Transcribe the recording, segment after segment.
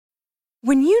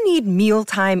When you need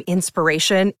mealtime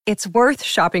inspiration, it's worth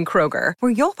shopping Kroger,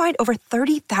 where you'll find over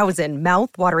 30,000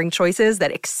 mouth-watering choices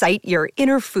that excite your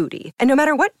inner foodie. And no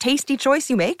matter what tasty choice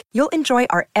you make, you'll enjoy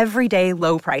our everyday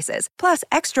low prices, plus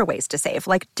extra ways to save,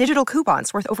 like digital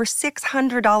coupons worth over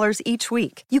 $600 each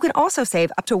week. You can also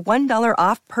save up to $1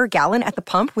 off per gallon at the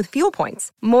pump with fuel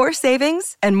points. More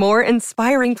savings and more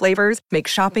inspiring flavors make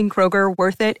shopping Kroger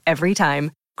worth it every time.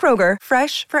 Kroger,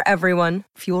 fresh for everyone.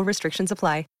 Fuel restrictions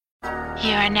apply.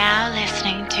 You are now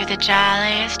listening to the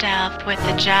jolliest elf with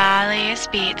the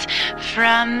jolliest beats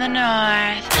from the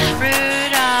north,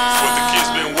 Rudolph. It's what the kids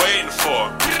been waiting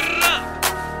for.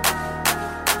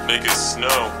 Make it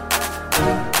snow.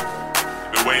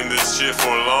 Been waiting this shit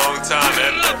for a long time.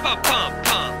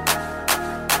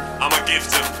 I'm a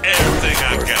gift of everything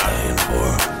I got.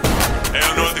 Hey,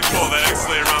 I know what they call that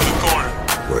X-Lay around the corner.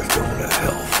 Worth going to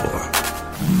hell for.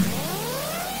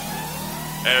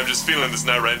 Hey, I'm just feeling this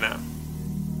night right now.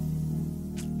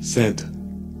 Santa.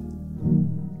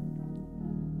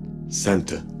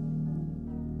 Santa.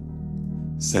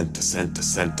 Santa, Santa,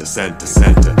 Santa, Santa,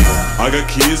 Santa. I got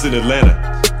kids in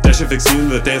Atlanta, Dasha Fixine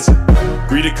the dancer.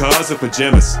 Greeted cars in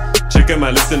pajamas, check out my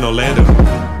list in Orlando.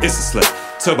 It's a sled,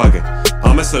 toboggan,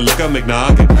 I'm a Salica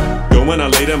McNoggin. Going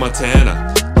out later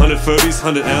Montana, 100 Furbies,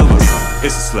 100 Elmas.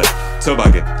 It's a sled,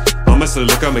 toboggan, I'm a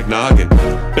Salica McNoggin.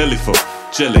 Belly full,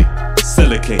 jelly,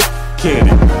 silicone,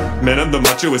 candy. Man, I'm the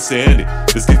macho with Sandy.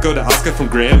 This kid go to Oscar from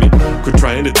Grammy. Quit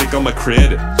trying to take all my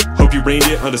credit. Hope you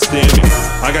reindeer understand me.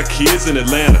 I got kids in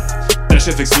Atlanta, Dasha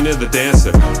Fixina the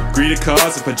dancer. Greeted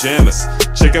cars in pajamas,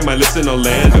 check out my list in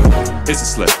Orlando. It's a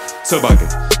sled, toboggan,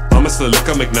 I'm a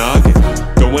Salica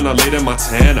McNoggin. Going out later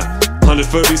Montana, 100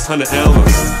 Furbies, 100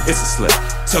 Elmas. It's a sled,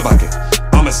 toboggan,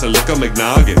 I'm a Salica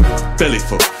McNoggin. Belly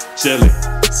full, jelly,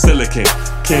 silicone,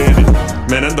 candy.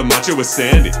 Man, I'm the macho with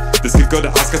Sandy. This kid go to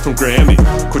Oscar from Grammy.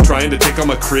 Quit trying to take all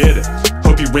my credit.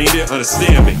 Hope you reindeer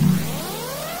understand me.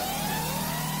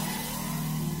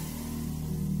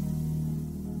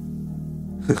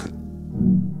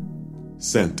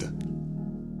 Santa.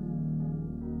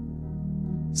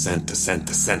 Santa,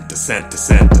 Santa, Santa, Santa,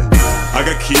 Santa. I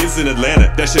got kids in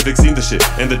Atlanta, that shit Vixine the shit,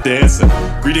 and the dancer.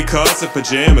 Greedy cars in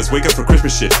pajamas, wake up for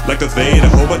Christmas shit. Like the vein, a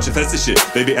whole bunch of festive shit.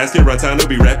 They be asking around town, they'll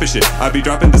be rapping shit. I be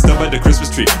dropping the stuff at the Christmas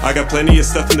tree. I got plenty of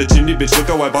stuff in the chimney, bitch, look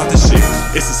how I bought this shit.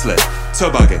 It's a sled,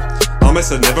 toboggan,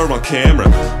 almost never on camera.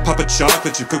 Pop a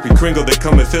chocolate, you cook me Kringle, they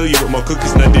come and fill you with more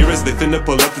cookies, not dearest. They finna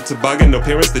pull up the toboggan, no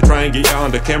parents, they try and get you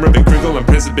on the camera. Big Kringle, I'm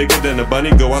present bigger than a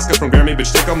bunny. Go Oscar from Grammy,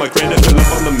 bitch, take all my credit, fill up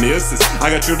on the misses.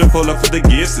 I got children pull up for the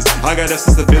gifts. I got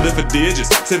essence to fill it for digits.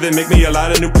 Say they make me a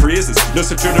lot of new praises. No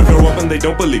such children grow up and they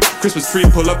don't believe. Christmas tree,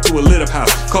 pull up to a lit up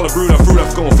house. Call it Rudolph,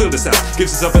 Rudolph, gon' fill this house.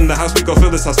 Gifts is up in the house, we gon' fill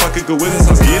this house. Fuck it, go with us,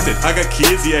 house gifted. I got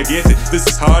kids, yeah, I get it. This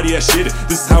is hard, yeah, shit it.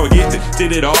 This is how I get it.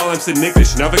 Did it all, I'm sitting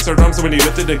English. Now fix our drums so when he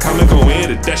lifted and come and go in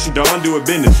it. Dashing Dawn, do a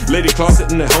business. Lady Claus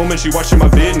sitting at home and she watching my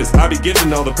business. I be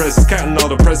giving all the presents, counting all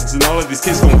the presents, and all of these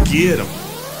kids gon' get them.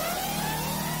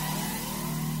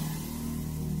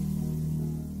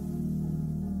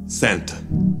 Santa.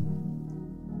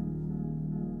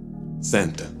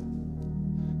 Santa.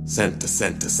 Santa,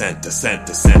 Santa, Santa,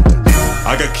 Santa, Santa.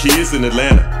 I got kids in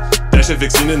Atlanta, Dasha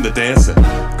Vixine and the dancer.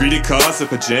 Greedy cars in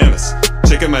pajamas,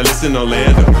 check out my list in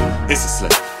Orlando. It's a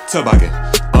sled, toboggan,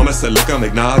 I'm a Salica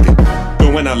McNoggin.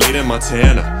 Going out late in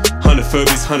Montana, 100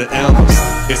 Furbies, 100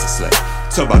 Elmas. It's a sled,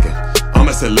 toboggan, I'm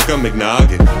a Salica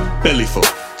McNoggin. Belly full,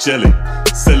 jelly,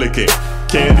 silicone,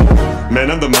 candy. Man,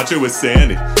 I'm the macho with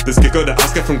Sandy. This kid go to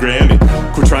Oscar from Grammy.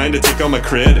 Quit trying to take all my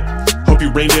credit. Hope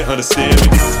you reindeer understand me.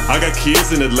 I got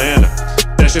kids in Atlanta,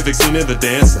 Dasha Vixine and the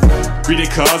dancer. Greedy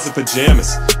cars in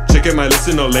pajamas, check out my list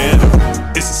in Orlando.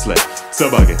 It's a sled,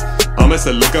 toboggan, I'm a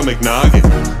Salica McNoggin.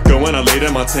 Going out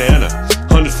later Montana,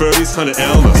 100 Furbies, 100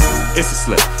 Elmas. It's a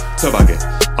sled, toboggan,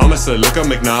 I'm a Salica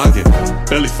McNoggin.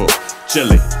 Belly full,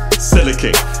 jelly,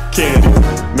 silicone, candy.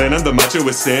 Man, I'm the macho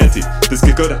with Santy. This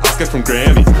kid go to Oscar from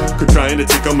Grammy. Quit trying to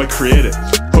take all my credit.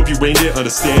 Hope you reindeer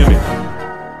understand me.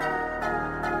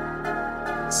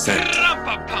 Santa.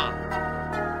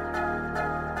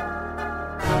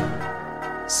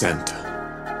 Santa.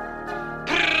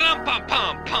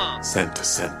 Santa,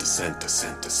 Santa, Santa,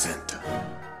 Santa, Santa.